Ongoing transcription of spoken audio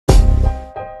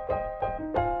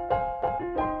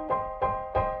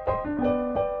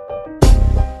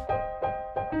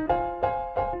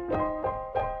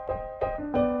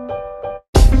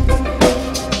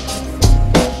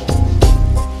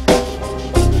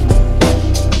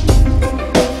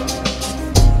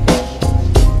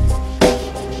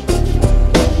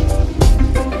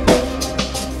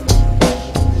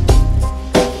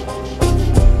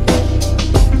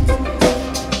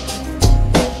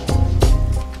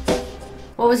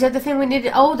What was the other thing we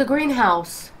needed? Oh, the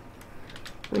greenhouse.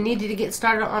 We needed to get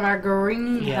started on our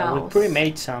greenhouse. Yeah, we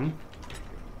pre-made some.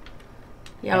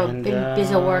 Yeah, we've been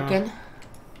busy working.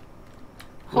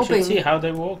 We should see how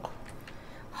they work.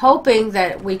 Hoping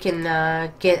that we can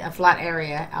get a flat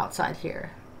area outside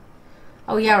here.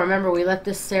 Oh yeah, remember we left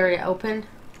this area open?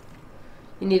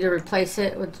 You need to replace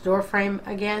it with the door frame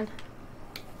again.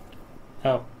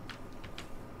 Oh.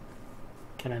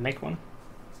 Can I make one?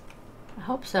 I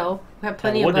hope so. We have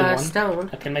plenty of stone.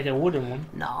 I can make a wooden one.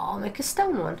 No, make a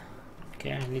stone one.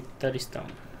 Okay, I need 30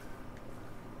 stone.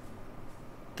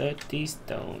 30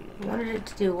 stone. I wanted it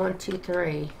to do 1, 2,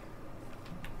 3.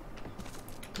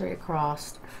 3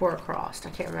 across, 4 across. I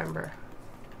can't remember.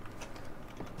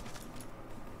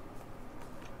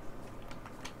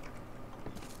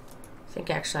 I think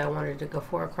actually I wanted to go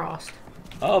 4 across.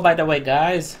 Oh, by the way,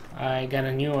 guys, I got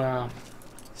a new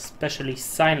specially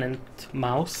silent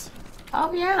mouse.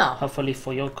 Oh yeah. Hopefully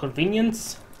for your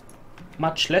convenience.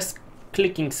 Much less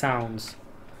clicking sounds.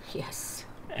 Yes.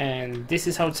 And this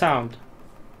is how it sounds.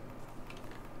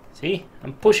 See?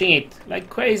 I'm pushing it like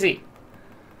crazy.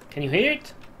 Can you hear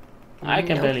it? I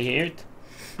can barely hear it.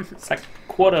 It's like a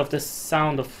quarter of the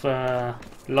sound of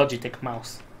Logitech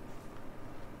mouse.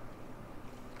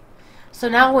 So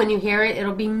now when you hear it,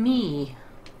 it'll be me.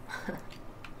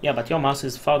 Yeah, but your mouse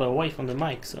is farther away from the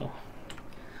mic, so...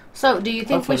 So, do you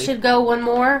think we should go one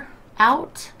more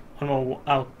out? One more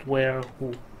out where?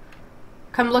 Who?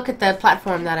 Come look at the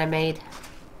platform that I made.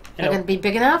 Is it going to be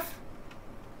big enough?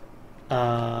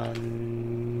 No,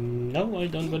 I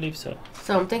don't believe so.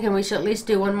 So I'm thinking we should at least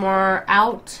do one more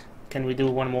out. Can we do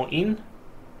one more in?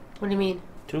 What do you mean?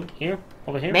 2 here?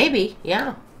 Over here? Maybe,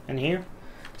 yeah. And here?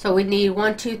 So we need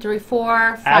 1, 2, 3,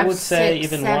 4, 5, I would say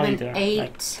 6, even 7, wider. 8.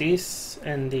 Like this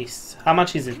and this. How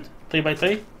much is it? 3 by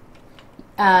 3?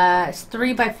 It's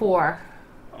 3 by 4.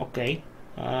 Okay.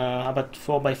 How about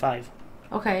 4 by 5?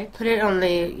 Okay, put it on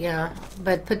the, yeah,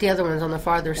 but put the other ones on the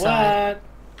farther side.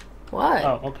 What?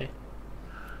 Oh, okay.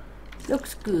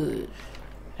 Looks good.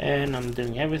 And I'm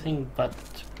doing everything but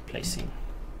placing.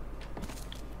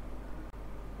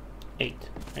 8,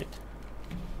 right?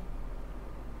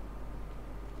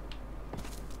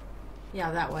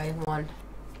 Yeah, that way, 1.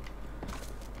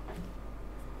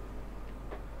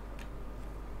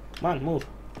 Come on, move.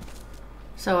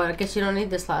 So I guess you don't need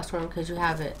this last one because you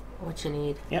have it, what you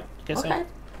need. Yep, guess so. Okay.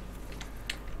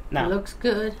 Now. Looks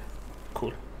good.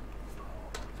 Cool.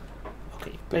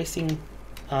 Okay, placing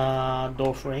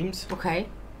door frames. Okay.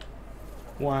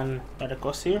 1 right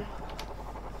across here.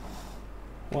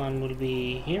 1 will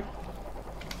be here.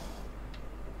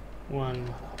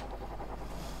 1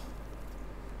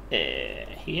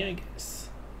 here, I guess.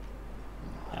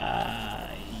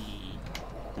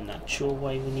 I'm not sure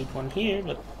why we need 1 here,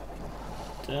 but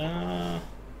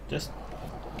just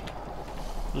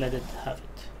let it have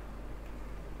it.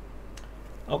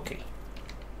 Okay.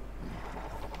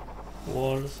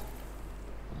 Walls.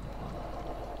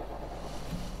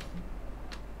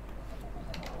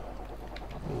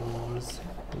 Walls.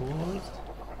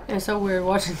 And so we're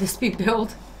watching this be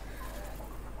built.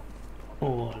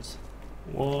 Walls.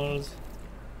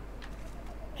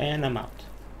 And I'm out.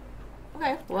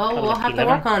 Okay, well, we'll have to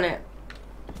work on it.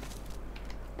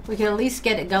 We can at least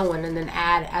get it going and then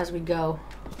add as we go.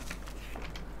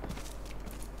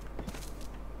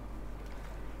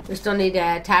 We still need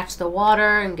to attach the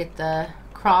water and get the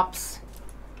plots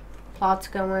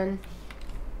going.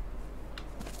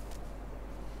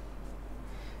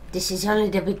 This is only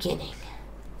the beginning.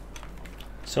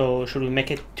 So should we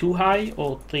make it 2 high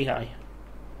or 3 high?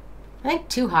 I think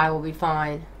 2 high will be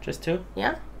fine. Just 2?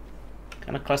 Yeah.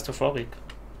 Kind of claustrophobic.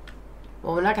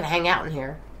 Well, we're not going to hang out in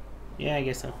here. Yeah, I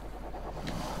guess so.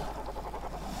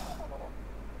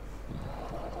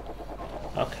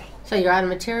 Okay. So you're out of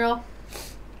material?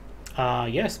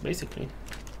 Yes, basically.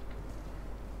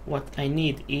 What I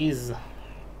need is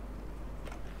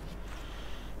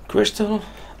crystal.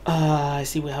 I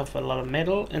see we have a lot of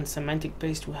metal and cementic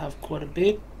paste. We have quite a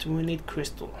bit. We need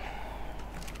crystal.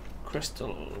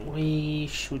 We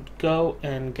should go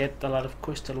and get a lot of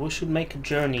crystal. We should make a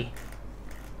journey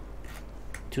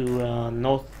to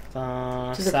north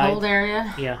to the side. cold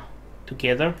area? Yeah,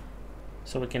 together,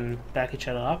 so we can back each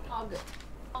other up. All good.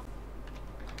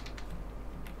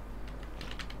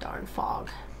 Darn fog.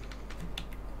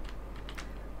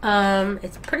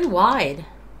 It's pretty wide.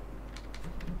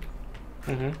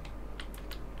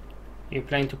 You're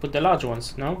planning to put the large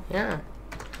ones, no? Yeah.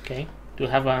 Okay. Do you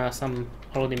have some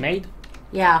already made?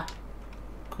 Yeah.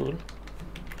 Cool.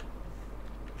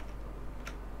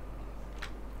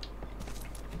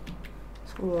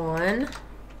 So 1,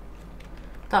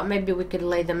 thought maybe we could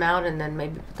lay them out and then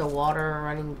maybe put the water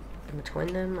running in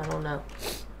between them. I don't know.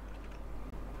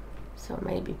 So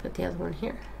maybe put the other one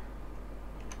here.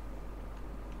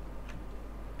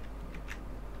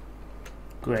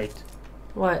 Great.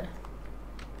 What?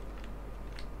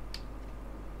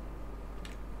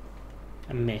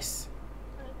 A miss.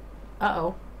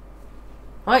 Uh-oh.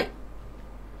 Wait.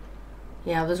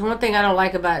 Yeah, there's one thing I don't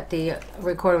like about the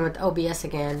recording with OBS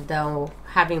again, though,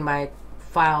 having my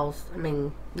files, I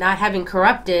mean, not having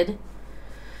corrupted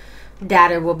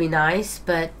data will be nice,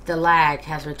 but the lag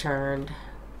has returned.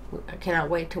 I cannot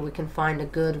wait till we can find a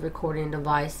good recording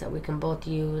device that we can both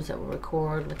use that will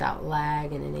record without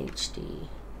lag and in HD.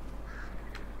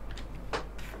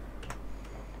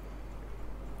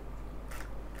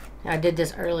 I did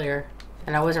this earlier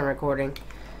and I wasn't recording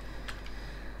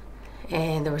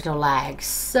and there was no lag,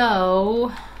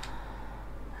 so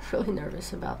I'm really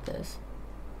nervous about this.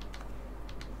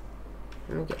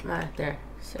 Let me get my, there,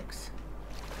 6.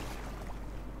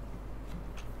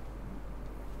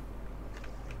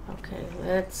 Okay,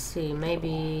 let's see,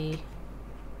 maybe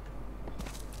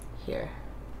here.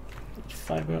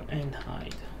 Fiber and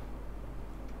hide.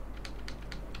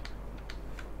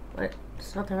 What?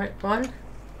 It's not the right one?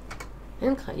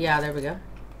 Yeah, there we go.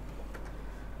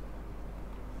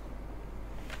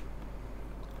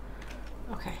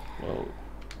 Okay. Whoa.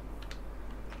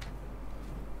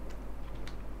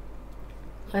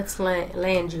 Let's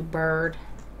land you, bird.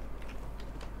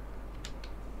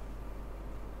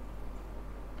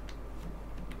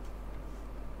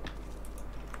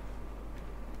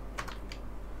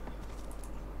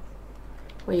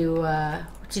 What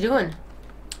you doing?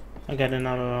 I got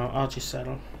another archer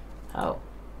saddle. Oh.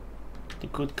 The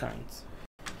good kinds.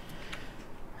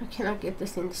 I cannot get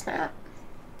this thing to snap.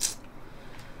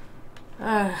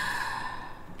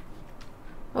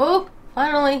 Oh,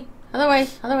 finally. Other way,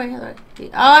 other way, other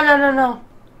way. Oh, no, no, no.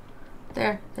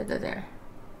 There, there, there, there.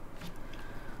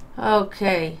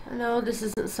 Okay. I know this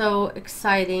isn't so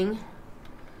exciting.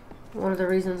 One of the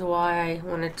reasons why I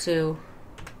wanted to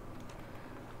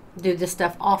do this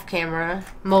stuff off camera.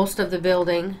 Most of the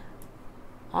building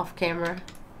off camera.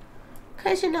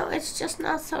 Because, you know, it's just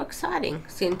not so exciting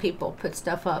seeing people put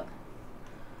stuff up.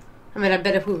 I mean, I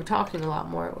bet if we were talking a lot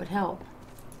more, it would help.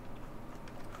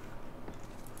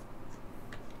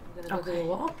 I'm gonna go through the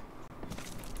wall.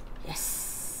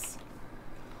 Yes.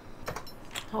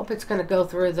 Hope it's gonna go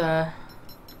through the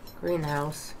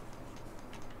greenhouse.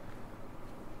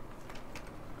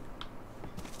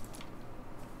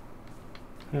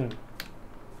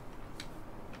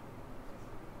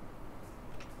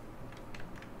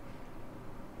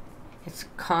 It's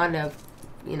kind of,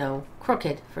 you know,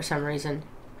 crooked for some reason.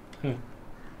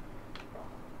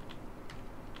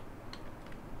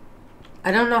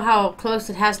 I don't know how close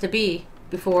it has to be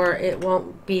before it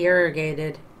won't be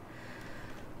irrigated.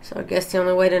 So I guess the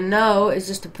only way to know is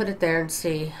just to put it there and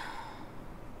see.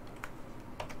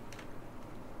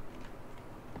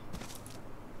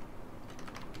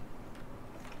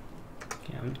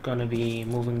 Okay, I'm gonna be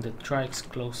moving the trikes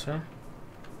closer.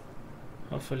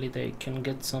 Hopefully they can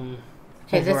get some.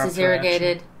 Okay, this is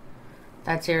irrigated.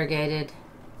 That's irrigated.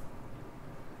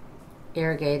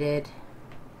 Irrigated.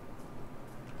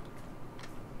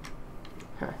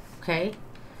 Huh. Okay.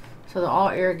 So they're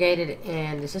all irrigated,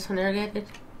 and is this one irrigated?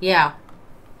 Yeah.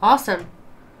 Awesome.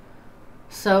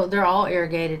 So they're all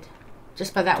irrigated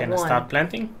just by that one. Can I start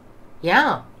planting?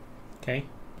 Yeah. Okay.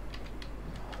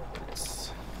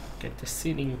 Let's get the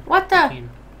seeding. What the? In.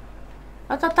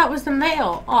 I thought that was the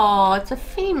male. Oh, it's a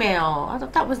female. I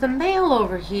thought that was the male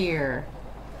over here.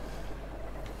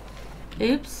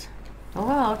 Oops. Oh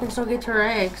well, I can still get to her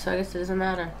egg, so I guess it doesn't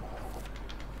matter.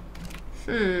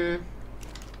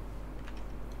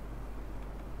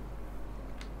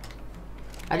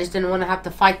 I just didn't want to have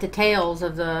to fight the tails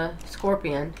of the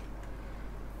scorpion.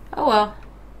 Oh well.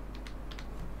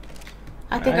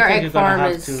 I think our egg farm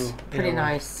is pretty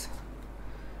nice.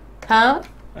 Huh?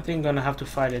 I think I'm gonna have to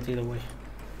fight it either way.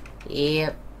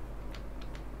 Yep.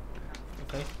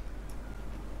 Okay.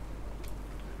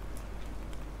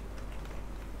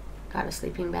 Got a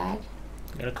sleeping bag.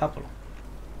 Got a couple.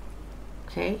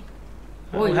 Okay.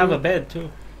 Oh, we have a bed too.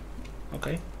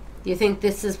 Okay. You think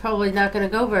this is probably not going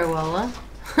to go very well,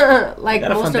 huh? Like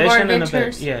most of our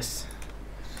adventures? Yes.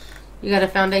 You got a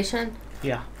foundation?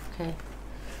 Yeah. Okay.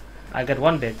 I got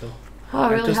one bed though. Oh,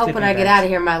 I really hope when I get out of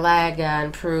here my lag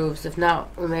improves. If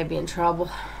not, we may be in trouble.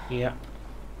 Yeah.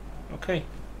 Okay.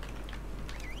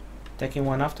 Taking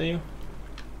one after you.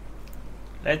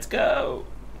 Let's go.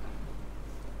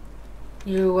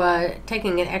 You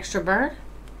taking an extra bird?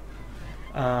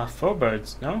 4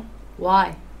 birds, no?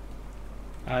 Why?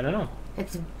 I don't know.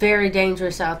 It's very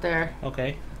dangerous out there.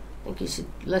 Okay. I think you should.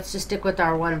 Let's just stick with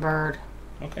our one bird.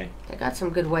 Okay. They got some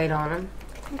good weight on him.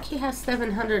 I think he has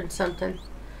 700 something.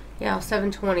 Yeah,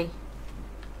 720.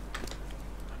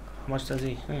 How much does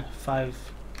he?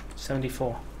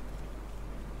 574.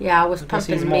 Yeah, I was Because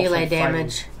he's pumping more melee for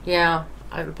damage. Yeah,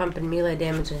 I'm pumping melee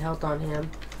damage and health on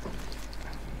him.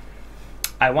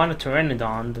 I want a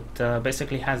Pteranodon that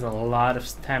basically has a lot of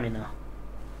stamina.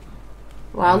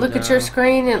 Wow, And, look at your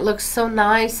screen. It looks so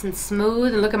nice and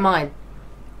smooth. And look at mine.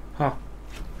 Huh.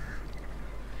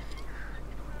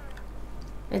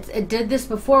 It did this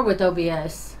before with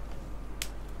OBS.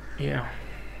 Yeah.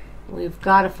 We've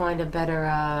got to find a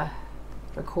better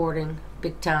recording.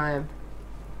 Big time.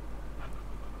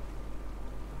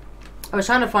 I was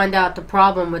trying to find out the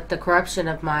problem with the corruption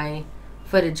of my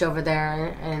footage over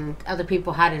there, and other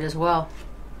people had it as well.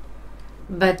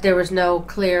 But there was no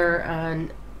clear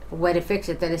way to fix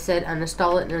it. That it said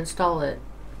uninstall it and install it.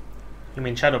 You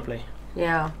mean Shadowplay?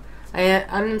 Yeah. I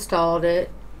uninstalled it,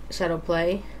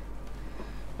 Shadowplay,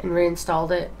 and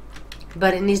reinstalled it.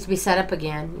 But it needs to be set up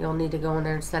again. You'll need to go in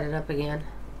there and set it up again.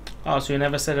 Oh, so you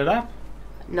never set it up?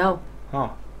 No.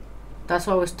 Oh. That's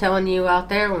what I was telling you out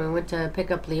there when we went to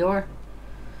pick up Lior.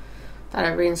 Thought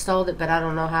I reinstalled it, but I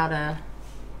don't know how to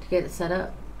get it set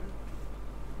up.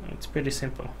 It's pretty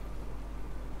simple.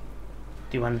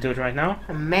 Do you want to do it right now?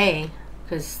 I may,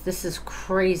 because this is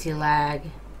crazy lag.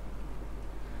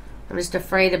 I'm just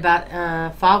afraid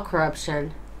about file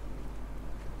corruption.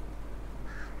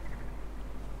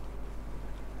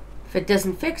 If it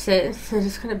doesn't fix it,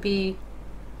 it's going to be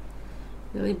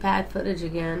really bad footage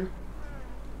again.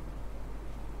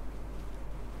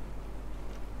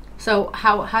 So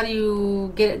how do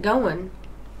you get it going?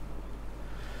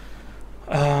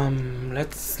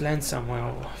 Let's land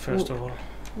somewhere first of all.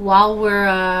 While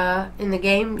we're in the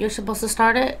game, you're supposed to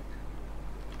start it?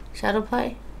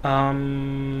 Shadowplay?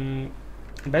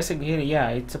 Basically, yeah,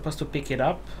 it's supposed to pick it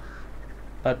up,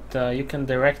 but you can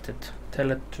direct it,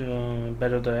 tell it to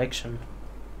better direction.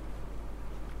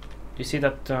 You see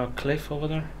that cliff over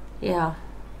there? Yeah.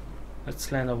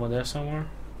 Let's land over there somewhere.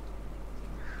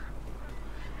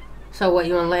 So what,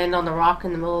 you want to land on the rock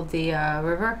in the middle of the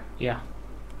river? Yeah.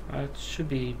 It should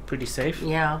be pretty safe.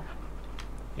 Yeah.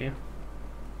 Yeah.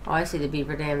 Oh, I see the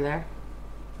beaver dam there.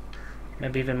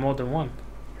 Maybe even more than one.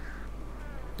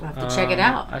 I'll have to check it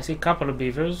out. I see a couple of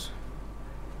beavers.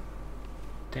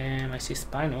 Damn, I see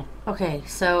Spino. Okay,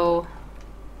 so...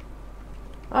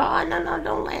 Oh, no,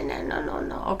 don't land there.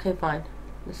 No. Okay, fine.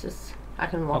 This is... I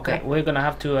can walk Okay, it. we're gonna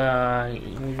have to,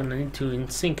 we're gonna need to in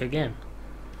sync again.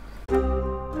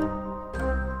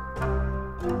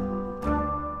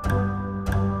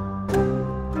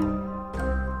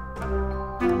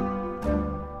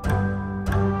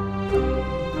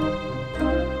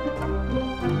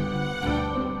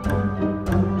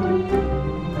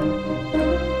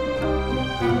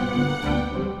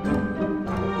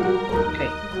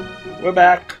 We're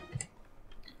back.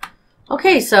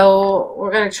 Okay, so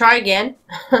we're going to try again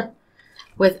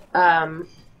with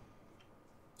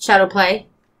Shadowplay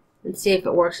and see if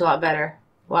it works a lot better.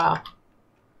 Wow.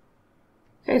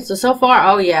 Okay, so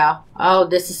far, oh yeah. Oh,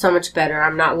 this is so much better.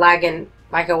 I'm not lagging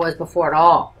like I was before at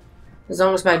all. As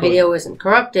long as my video isn't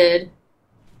corrupted,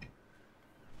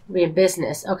 I'll be in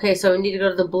business. Okay, so we need to go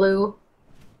to the blue.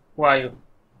 Why you?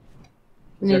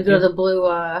 We need to go to the blue,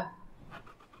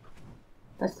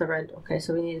 that's the red. Okay,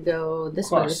 so we need to go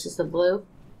this way. This is the blue.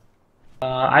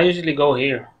 I usually go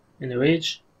here in the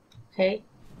ridge. Okay.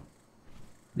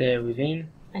 There within.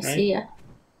 I see ya.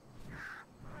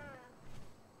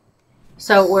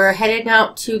 So we're heading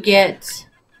out to get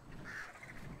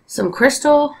some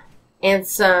crystal and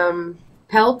some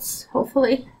pelts,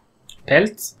 hopefully.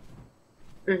 Pelts?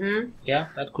 Mm-hmm. Yeah,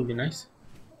 that could be nice.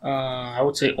 I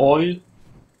would say oil.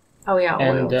 Oh yeah,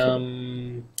 oil.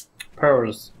 And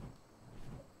pearls.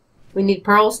 We need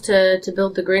pearls to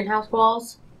build the greenhouse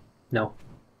walls? No.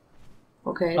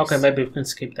 Okay. Okay, maybe we can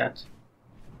skip that.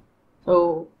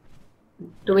 So,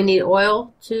 do we need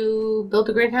oil to build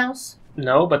the greenhouse?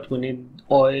 No, but we need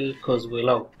oil because we're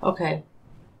low. Okay.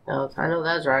 Oh, I know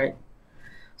that's right.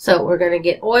 So, we're going to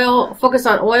get oil, focus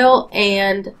on oil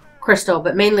and crystal,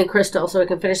 but mainly crystal so we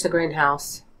can finish the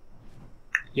greenhouse.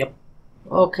 Yep.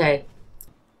 Okay.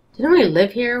 Didn't we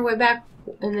live here way back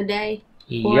in the day?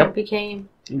 Before Yep. it became...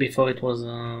 Before it was...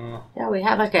 Yeah, we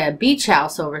had like a beach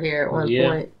house over here at one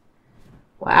point.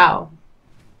 Wow.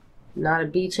 Not a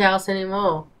beach house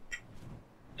anymore.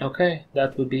 Okay,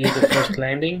 that would be the first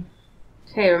landing.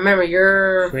 Okay, remember,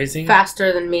 you're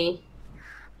faster than me.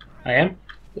 I am?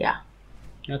 Yeah.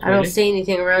 Not I don't see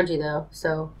anything around you, though,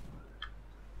 so...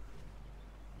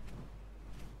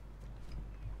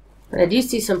 But I do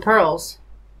see some pearls.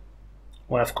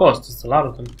 Well, of course, there's a lot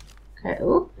of them. Okay,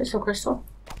 ooh, there's some crystal.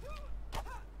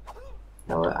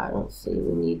 No, I don't see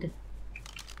we need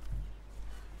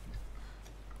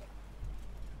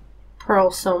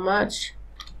pearls so much.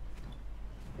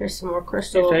 There's some more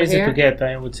crystal over If they're here. easy to get,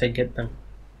 I would say get them.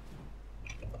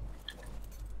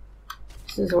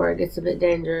 This is where it gets a bit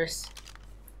dangerous.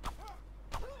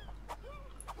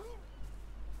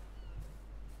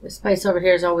 This place over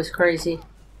here is always crazy.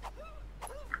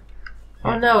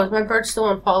 Oh no, is my bird still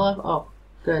on follow? Oh,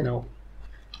 good. No.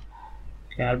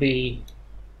 Okay, I'll be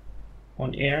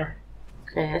on air.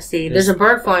 Okay, I see. There's a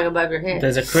bird flying above your head.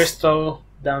 There's a crystal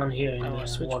down here in I'll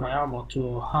switch my armor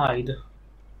to hide.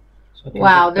 So I can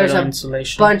Wow, get there's better a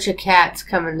insulation. bunch of cats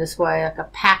coming this way, like a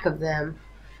pack of them.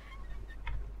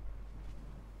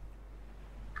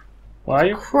 Why are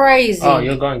you? Crazy. Oh,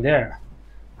 you're going there.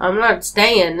 I'm not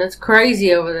staying. That's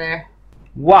crazy over there.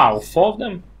 Wow, 4 of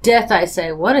them? Death, I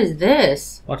say. What is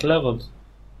this? What level?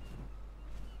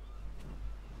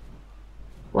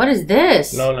 What is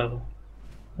this? Low level.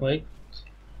 Wait.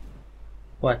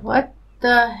 What? What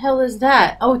the hell is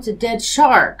that? Oh, it's a dead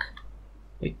shark.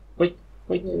 Wait.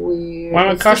 Weird. Why am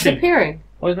I It's crashing? disappearing.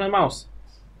 Where's my mouse?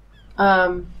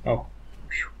 Oh.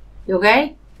 You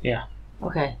okay? Yeah.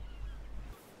 Okay.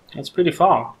 That's pretty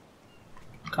far.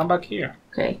 Come back here.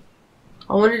 Okay.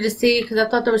 I wanted to see, because I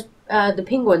thought there was, the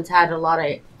penguins had a lot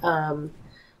of,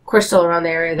 crystal around the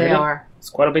area they Really? are. It's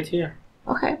quite a bit here.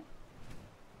 Okay.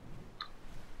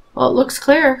 Well, it looks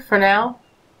clear for now.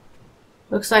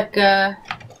 Looks like, the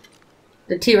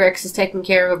T-Rex is taking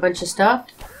care of a bunch of stuff.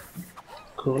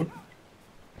 Cool.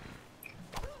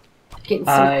 Getting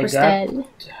some I crystal.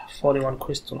 got 41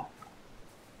 crystal.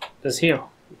 There's here.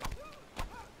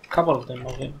 A couple of them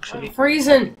over here, I'm actually.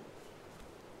 freezing.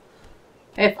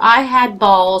 If I had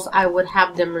balls, I would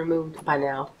have them removed by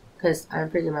now, because I'm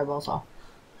freezing my balls off.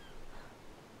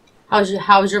 How's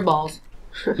your balls?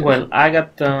 Well, I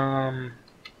got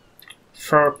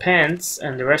fur pants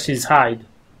and the rest is hide.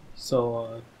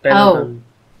 So, better than...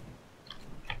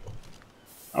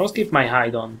 I always keep my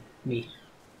hide on me.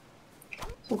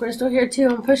 Some crystal here too,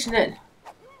 I'm pushing it.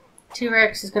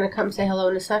 T-Rex is going to come say hello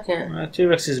in a second.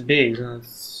 T-Rex is big,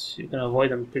 so you can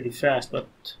avoid them pretty fast, but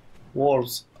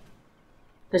wolves...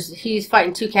 He's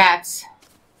fighting 2 cats.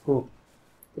 Who?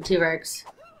 The T-Rex.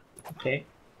 Okay.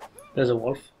 There's a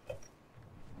wolf.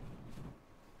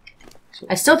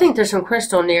 I still think there's some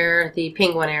crystal near the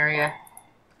penguin area.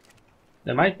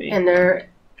 There might be. And their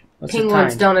What's the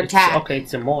penguins time? don't attack. Okay,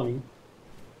 it's the morning.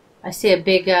 I see a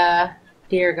big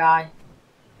deer guy.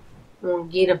 I'm gonna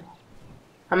get him.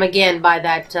 I'm again by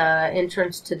that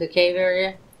entrance to the cave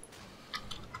area.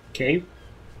 Cave?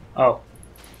 Oh.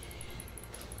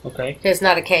 Okay. It's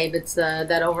not a cave, it's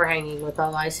that overhanging with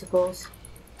all icicles.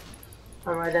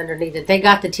 I'm right underneath it. They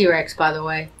got the T-Rex, by the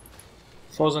way.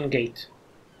 Frozen gate.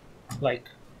 Like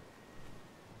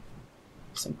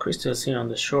some crystals here on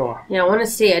the shore. Yeah,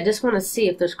 I just want to see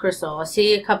if there's crystal. I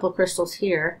see a couple of crystals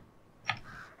here.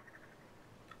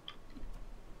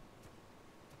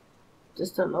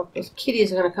 Just don't know if those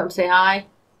kitties are going to come say hi.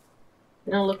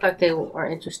 They don't look like they are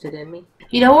interested in me.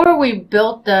 You know where we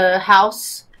built the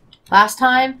house last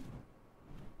time?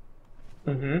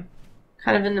 Mm-hmm.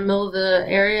 Kind of in the middle of the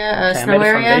area, Okay, snow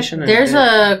area. There's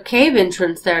a cave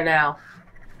entrance there now.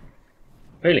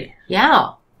 Really?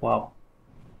 Yeah. Wow.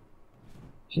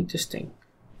 Interesting.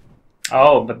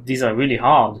 Oh, but these are really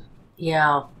hard.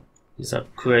 Yeah. These are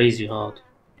crazy hard.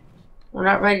 We're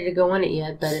not ready to go in it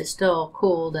yet, but it's still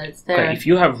cool that it's there. Okay, if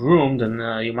you have room, then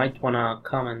you might want to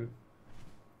come and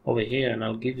over here and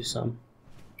I'll give you some.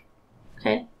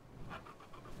 Okay.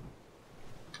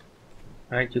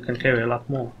 Right, you can carry a lot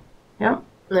more. Yep.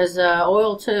 There's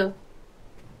oil too.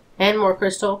 And more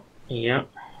crystal. Yeah,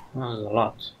 there's a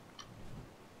lot.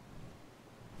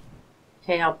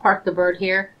 Okay, I'll park the bird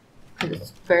here because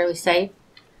it's fairly safe.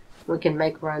 We can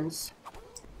make runs.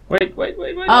 Wait.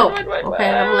 Oh, okay,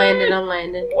 I'm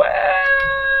landing.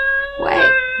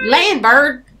 Wait. Land,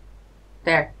 bird!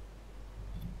 There.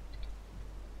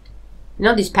 You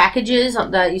know these packages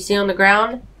that you see on the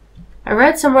ground? I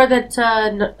read somewhere that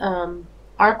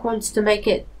Ark wants to make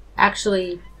it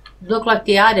actually look like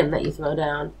the item that you throw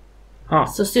down. Huh.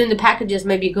 So soon the packages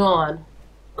may be gone.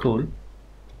 Cool.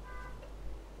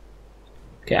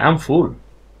 Okay, I'm full.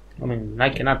 I mean, I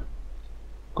cannot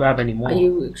grab any more. Are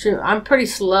you sure? I'm pretty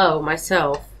slow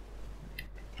myself.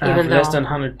 I have even less though- than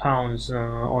 100 pounds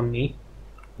on me.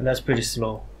 And that's pretty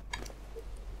slow.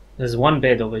 There's one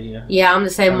bed over here. Yeah, I'm the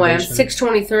same way. I'm Foundation.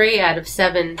 623 out of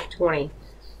 720.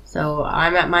 So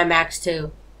I'm at my max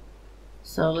too.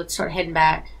 So let's start heading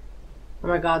back. Oh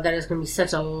my god, that is going to be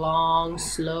such a long,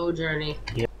 slow journey.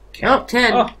 Yeah. Oh,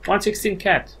 10. Oh, 116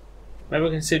 cat. Maybe we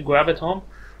can still grab it home.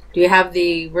 Do you have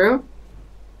the room?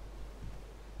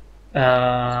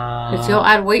 Because he'll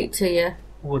add weight to you.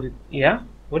 Would it? Yeah?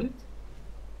 Would it?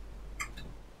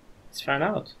 Let's find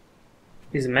out.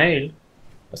 He's male,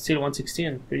 but still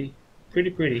 116. Pretty.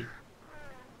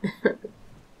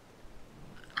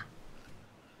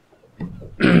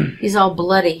 He's all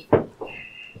bloody.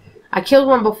 I killed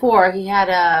one before. He had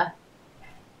a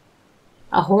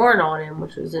horn on him,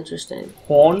 which was interesting.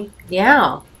 Horn?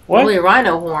 Yeah. What? Probably a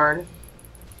rhino horn.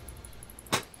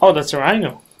 Oh, that's a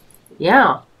rhino.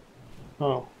 Yeah.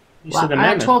 Oh. You Well, said the I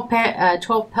had mammoth.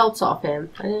 12 pelts off him.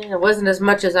 It wasn't as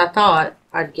much as I thought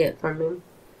I'd get from him.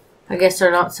 I guess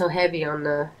they're not so heavy on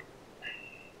the...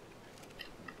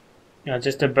 Yeah,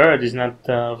 just the bird is not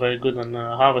very good on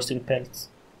harvesting pelts.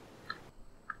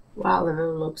 Wow, the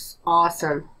moon looks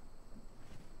awesome.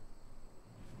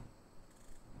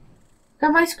 Look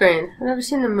at my screen. I've never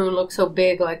seen the moon look so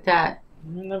big like that.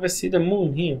 You never see the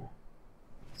moon here.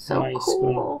 So My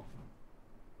cool.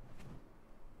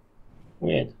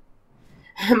 Weird.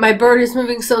 My bird is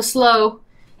moving so slow.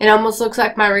 It almost looks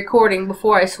like my recording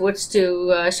before I switched to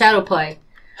Shadowplay.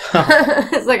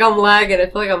 It's like I'm lagging. I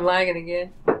feel like I'm lagging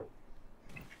again.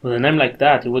 With a name like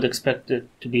that, you would expect it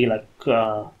to be like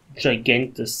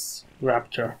Gigantus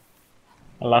Raptor.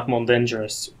 A lot more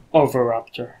dangerous.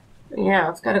 Oviraptor. Yeah,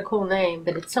 it's got a cool name,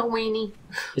 but it's so weeny.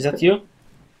 Is that you?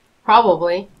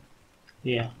 Probably.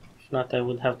 Yeah. If not, I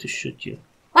would have to shoot you.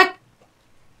 What?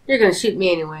 You're gonna shoot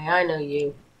me anyway. I know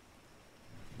you.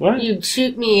 What? You'd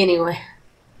shoot me anyway.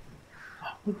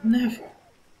 I would never.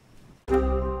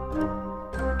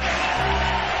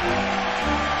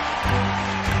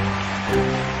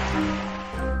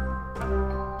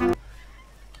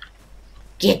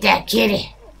 Get that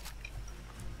kitty.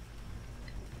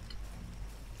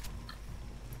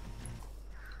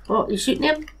 Oh, you shooting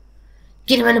him?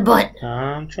 Get him in the butt.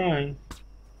 I'm trying.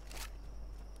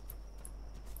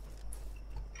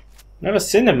 Never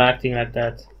seen them acting like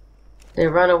that. They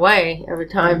run away every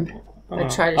time I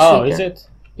try to shoot Oh, them. is it?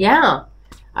 Yeah.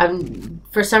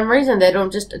 For some reason, they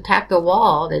don't just attack the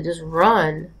wall. They just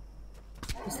run.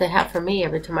 As they have for me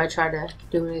every time I try to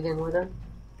do anything with them.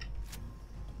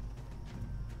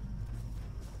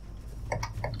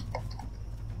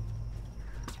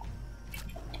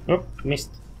 Oh,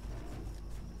 missed.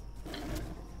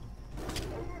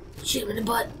 Shoot him in the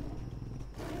butt.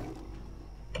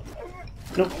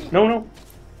 No.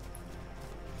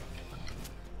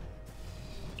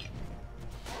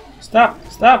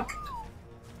 Stop.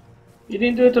 You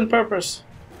didn't do it on purpose.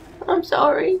 I'm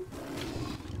sorry.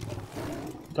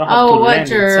 Don't have to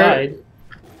land inside.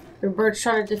 Your bird's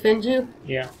trying to defend you?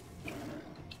 Yeah.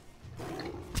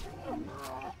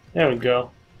 There we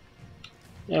go.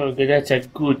 That's a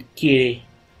good kitty.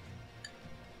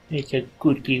 It's a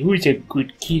good kitty. Who's a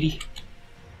good kitty?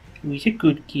 Who's a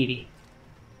good kitty?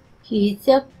 He's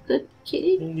a good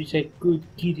kitty. Who's a good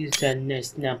kitty? It's a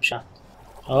nice snapshot.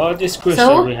 Oh, this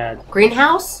crystal we had.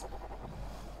 Greenhouse?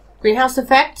 Greenhouse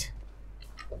effect?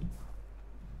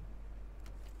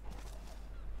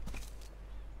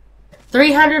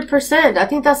 $300%. I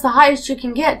think that's the highest you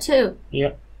can get, too.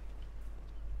 Yep.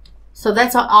 So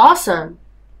that's awesome.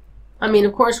 I mean,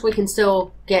 of course, we can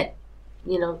still get,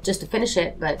 just to finish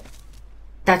it, but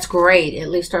that's great. At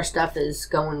least our stuff is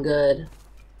going good.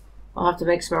 I'll have to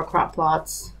make some more crop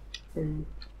plots and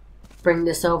bring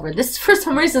this over. This, for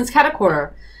some reason, is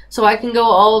Catacorner. So I can go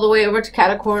all the way over to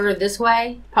Catacorner this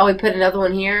way, probably put another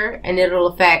one here, and it'll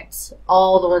affect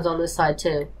all the ones on this side,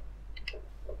 too.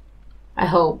 I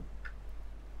hope.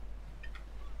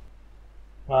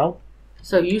 Well.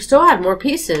 So you still have more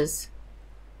pieces.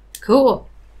 Cool.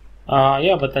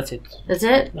 Yeah, but that's it. That's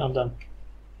it? I'm done.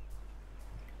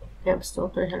 Yep, still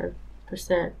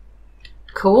 300%.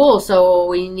 Cool. So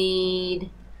we need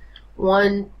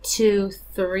 1, 2,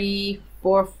 3,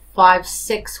 4, 5,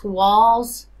 6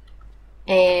 walls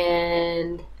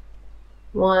and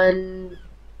 1,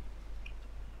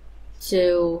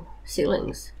 2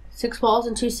 ceilings. 6 walls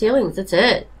and 2 ceilings. That's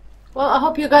it. Well, I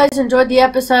hope you guys enjoyed the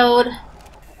episode.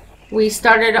 We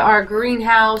started our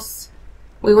greenhouse.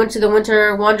 We went to the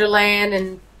Winter Wonderland,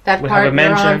 and that part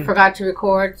Ron forgot to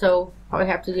record, so probably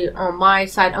have to do it on my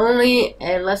side only,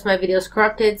 unless my video is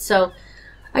corrupted. So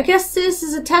I guess this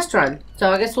is a test run.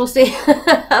 So I guess we'll see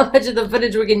how much of the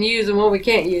footage we can use and what we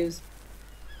can't use.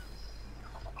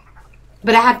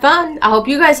 But I had fun. I hope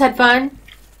you guys had fun.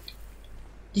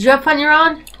 Did you have fun,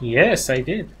 Ron? Yes, I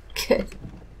did. Good.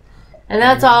 And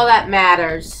that's all that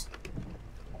matters.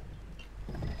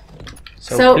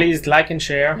 So please like and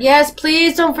share. Yes,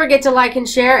 please don't forget to like and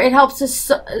share. It helps us.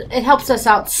 It helps us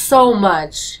out so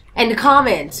much. And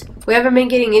comment. We haven't been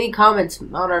getting any comments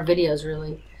on our videos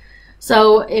really.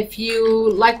 So if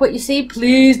you like what you see,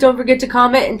 please don't forget to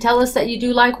comment and tell us that you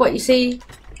do like what you see.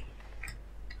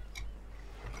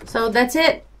 So that's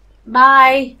it.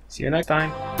 Bye. See you next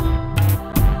time.